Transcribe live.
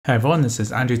Hey everyone, this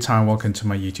is Andrew Ty and welcome to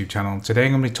my YouTube channel. Today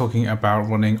I'm going to be talking about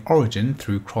running Origin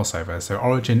through CrossOver. So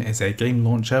Origin is a game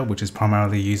launcher which is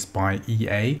primarily used by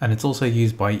EA, and it's also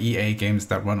used by EA games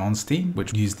that run on Steam,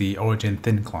 which use the Origin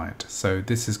thin client. So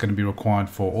this is going to be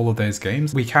required for all of those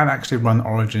games. We can actually run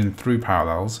Origin through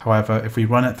Parallels. However, if we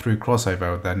run it through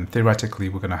CrossOver, then theoretically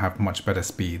we're going to have much better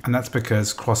speed. And that's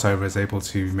because CrossOver is able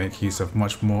to make use of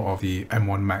much more of the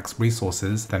M1 Max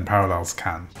resources than Parallels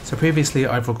can. So previously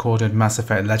I've recorded Mass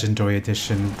Effect Legendary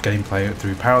Edition gameplay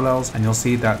through Parallels, and you'll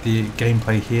see that the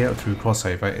gameplay here through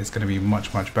CrossOver is going to be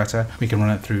much better. We can run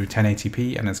it through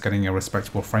 1080p and it's getting a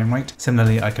respectable frame rate.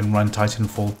 Similarly, I can run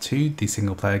Titanfall 2, the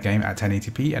single player game, at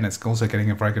 1080p and it's also getting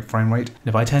a very good frame rate. And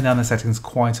if I turn down the settings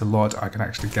quite a lot, I can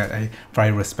actually get a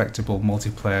very respectable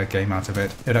multiplayer game out of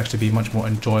it. It would actually be much more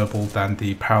enjoyable than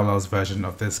the Parallels version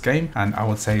of this game, and I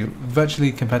would say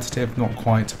virtually competitive, not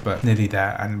quite, but nearly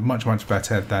there, and much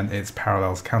better than its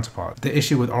Parallels counterpart. The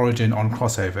issue with Origin on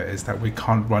CrossOver is that we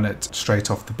can't run it straight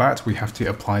off the bat. We have to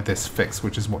apply this fix,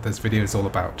 which is what this video is all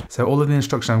about. So all of the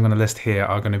instructions I'm going to list here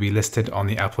are going to be listed on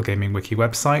the AppleGamingWiki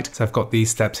website. So I've got these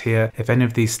steps here. If any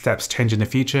of these steps change in the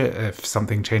future, if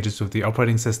something changes with the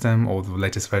operating system or the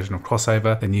latest version of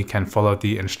CrossOver, then you can follow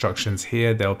the instructions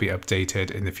here. They'll be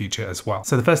updated in the future as well.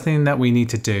 So the first thing that we need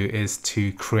to do is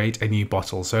to create a new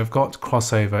bottle. So I've got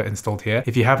CrossOver installed here.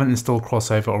 If you haven't installed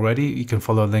CrossOver already, you can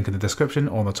follow a link in the description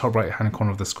or on the top right hand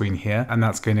corner of the screen here, and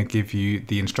that's going to give you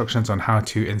the instructions on how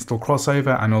to install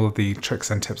CrossOver and all of the tricks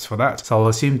and tips for that. So I'll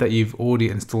assume that you've already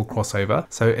installed CrossOver.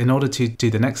 So in order to do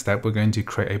the next step, we're going to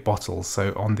create a bottle.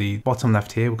 So on the bottom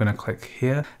left here, we're going to click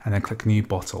here and then click new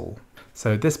bottle.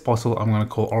 So this bottle I'm going to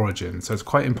call Origin. So it's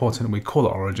quite important we call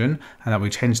it Origin and that we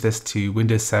change this to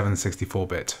Windows 7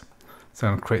 64-bit. So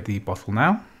I'm going to create the bottle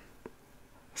now.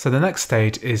 So the next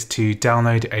stage is to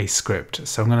download a script.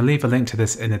 So I'm going to leave a link to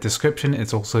this in the description.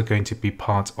 It's also going to be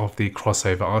part of the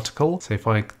CrossOver article. So if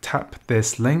I tap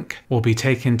this link, we'll be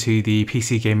taken to the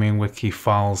PC Gaming Wiki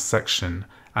files section.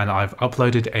 And I've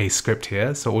uploaded a script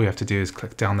here. So all you have to do is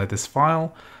click download this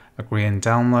file, agree and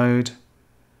download,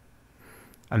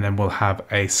 and then we'll have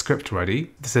a script ready.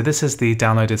 So this is the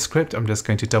downloaded script. I'm just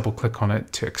going to double click on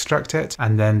it to extract it.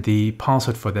 And then the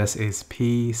password for this is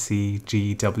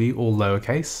PCGW, all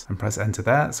lowercase, and press enter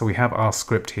there. So we have our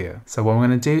script here. So what I'm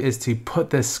gonna do is to put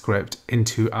this script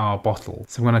into our bottle.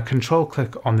 So I'm gonna control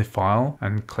click on the file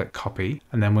and click copy.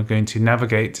 And then we're going to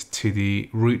navigate to the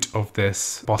root of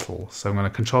this bottle. So I'm gonna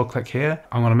control click here.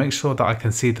 I'm gonna make sure that I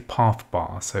can see the path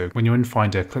bar. So when you're in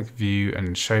Finder, click view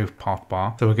and show path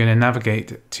bar. So we're gonna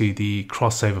navigate to the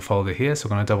CrossOver folder here. So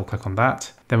we're going to double click on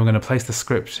that. Then we're going to place the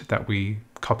script that we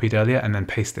copied earlier and then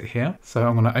paste it here. So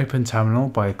I'm going to open terminal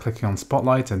by clicking on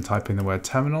Spotlight and typing the word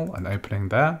terminal and opening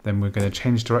there. Then we're going to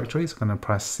change directories. We're going to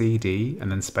press CD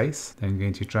and then space. Then I'm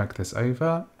going to drag this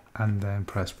over and then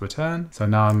press return. So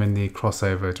now I'm in the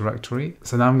CrossOver directory.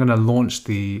 So now I'm going to launch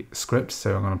the script.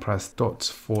 So I'm going to press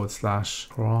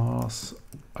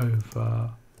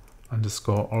 /crossover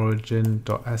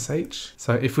 _origin.sh.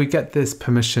 So if we get this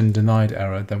permission denied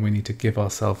error, then we need to give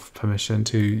ourselves permission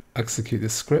to execute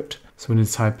this script. So we need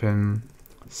to type in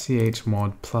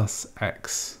chmod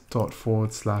 +x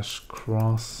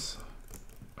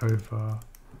 /crossover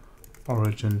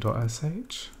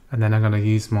origin.sh. And then I'm going to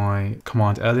use my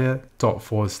command earlier,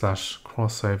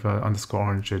 /crossover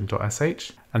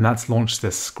 _origin.sh. And that's launched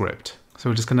this script. So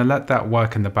we're just going to let that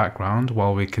work in the background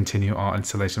while we continue our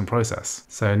installation process.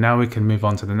 So now we can move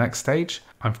on to the next stage.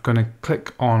 I'm going to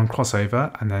click on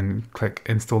CrossOver and then click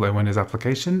install a Windows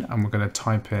application. And we're going to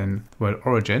type in the word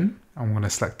Origin. And we're going to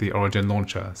select the Origin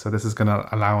launcher. So this is going to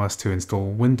allow us to install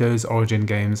Windows Origin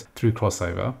games through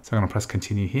CrossOver. So I'm going to press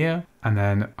continue here. And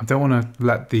then I don't want to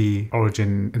let the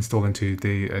Origin install into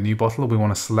the new bottle. We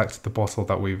want to select the bottle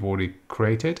that we've already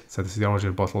created. So this is the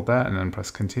Origin bottle there, and then press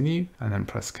continue and then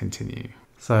press continue.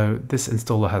 So this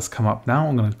installer has come up now.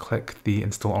 I'm going to click the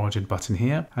install Origin button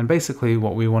here. And basically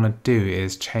what we want to do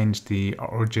is change the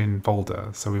Origin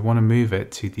folder. So we want to move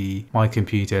it to the My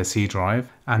Computer C drive.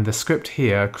 And the script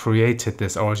here created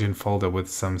this Origin folder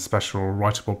with some special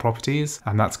writable properties.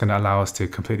 And that's going to allow us to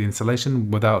complete the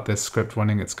installation. Without this script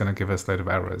running, it's going to give us a load of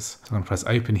errors. So I'm going to press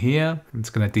open here.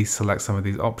 It's going to deselect some of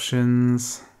these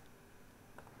options.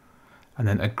 And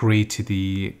then agree to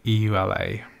the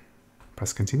EULA.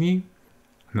 Press continue.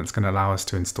 And that's going to allow us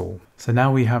to install. So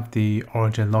now we have the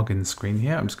Origin login screen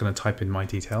here. I'm just going to type in my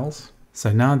details.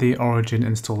 So now the Origin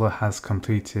installer has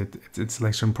completed its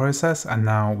installation process, and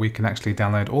now we can actually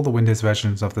download all the Windows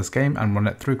versions of this game and run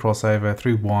it through CrossOver,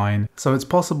 through Wine. So it's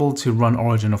possible to run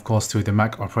Origin, of course, through the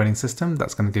Mac operating system.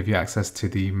 That's going to give you access to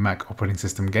the Mac operating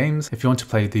system games. If you want to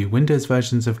play the Windows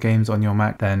versions of games on your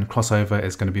Mac, then CrossOver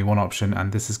is going to be one option,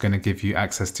 and this is going to give you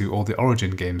access to all the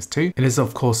Origin games too. It is,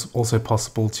 of course, also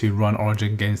possible to run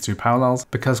Origin games through Parallels.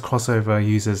 Because CrossOver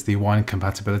uses the Wine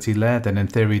compatibility layer, then in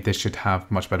theory this should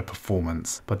have much better performance.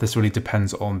 But this really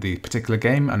depends on the particular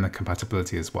game and the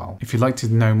compatibility as well. If you'd like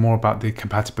to know more about the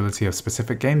compatibility of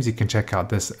specific games, you can check out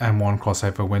this M1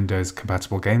 CrossOver Windows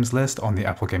compatible games list on the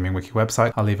AppleGamingWiki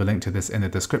website. I'll leave a link to this in the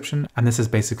description, and this is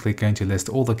basically going to list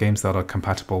all the games that are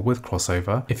compatible with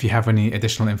CrossOver. If you have any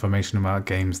additional information about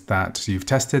games that you've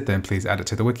tested, then please add it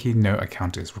to the wiki. No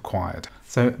account is required.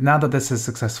 So now that this is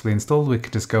successfully installed, we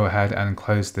can just go ahead and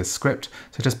close this script.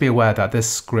 So just be aware that this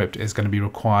script is going to be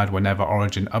required whenever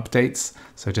Origin updates.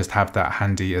 So just have that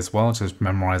handy as well, just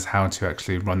memorize how to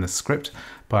actually run this script.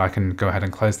 But I can go ahead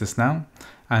and close this now.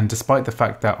 And despite the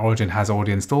fact that Origin has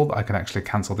already installed, I can actually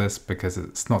cancel this because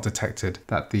it's not detected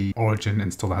that the Origin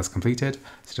installer has completed.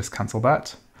 So just cancel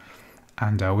that.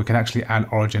 And we can actually add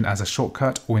Origin as a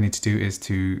shortcut. All we need to do is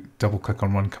to double click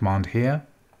on run command here.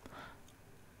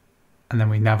 And then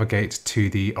we navigate to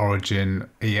the Origin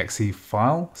exe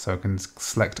file. So I can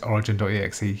select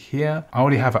origin.exe here. I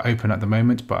already have it open at the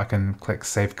moment, but I can click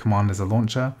save command as a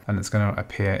launcher, and it's going to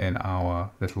appear in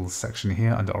our little section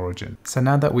here under Origin. So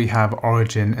now that we have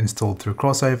Origin installed through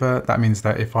CrossOver, that means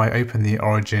that if I open the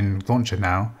Origin launcher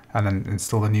now, and then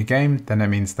install a new game, then it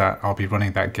means that I'll be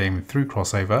running that game through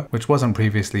CrossOver, which wasn't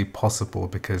previously possible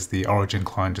because the Origin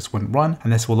client just wouldn't run.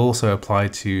 And this will also apply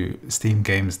to Steam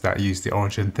games that use the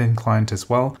Origin thin client as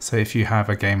well. So if you have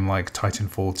a game like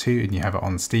Titanfall 2 and you have it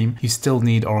on Steam, you still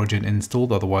need Origin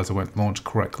installed, otherwise it won't launch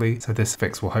correctly. So this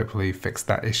fix will hopefully fix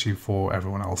that issue for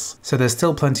everyone else. So there's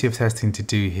still plenty of testing to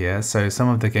do here. So some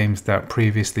of the games that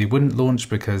previously wouldn't launch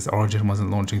because Origin wasn't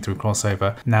launching through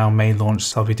CrossOver now may launch.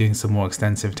 So I'll be doing some more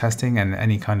extensive testing, and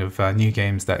any kind of new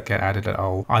games that get added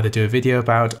I'll either do a video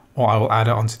about, or I will add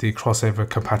it onto the CrossOver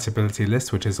compatibility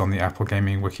list, which is on the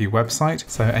AppleGamingWiki website.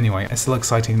 So anyway, it's still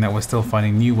exciting that we're still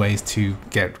finding new ways to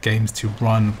get games to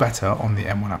run better on the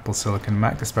M1 Apple Silicon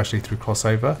Mac, especially through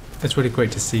CrossOver. It's really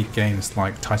great to see games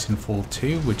like Titanfall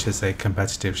 2, which is a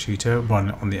competitive shooter,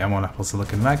 run on the M1 Apple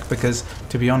Silicon Mac, because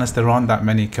to be honest, there aren't that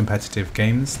many competitive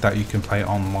games that you can play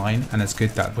online, and it's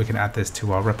good that we can add this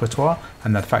to our repertoire,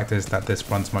 and the fact is that this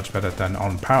runs much better than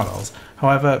on Parallels.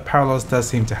 However, Parallels does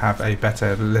seem to have a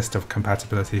better list of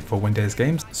compatibility for Windows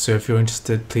games, so if you're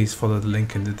interested, please follow the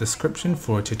link in the description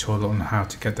for a tutorial on how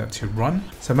to get that to run.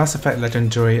 So Mass Effect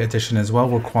Legendary Edition as well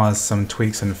requires some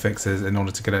tweaks and fixes in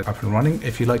order to get it up and running.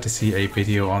 If you'd like to see a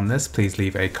video on this, please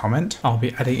leave a comment. I'll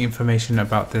be adding information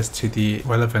about this to the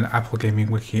relevant Apple Gaming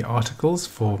Wiki articles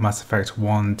for Mass Effect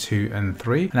 1, 2 and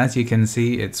 3. And as you can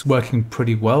see, it's working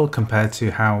pretty well compared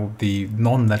to how the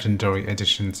non-legendary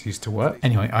editions used to work.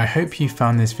 Anyway, I hope you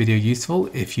found this video useful.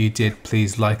 If you did,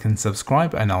 please like and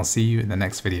subscribe, and I'll see you in the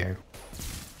next video.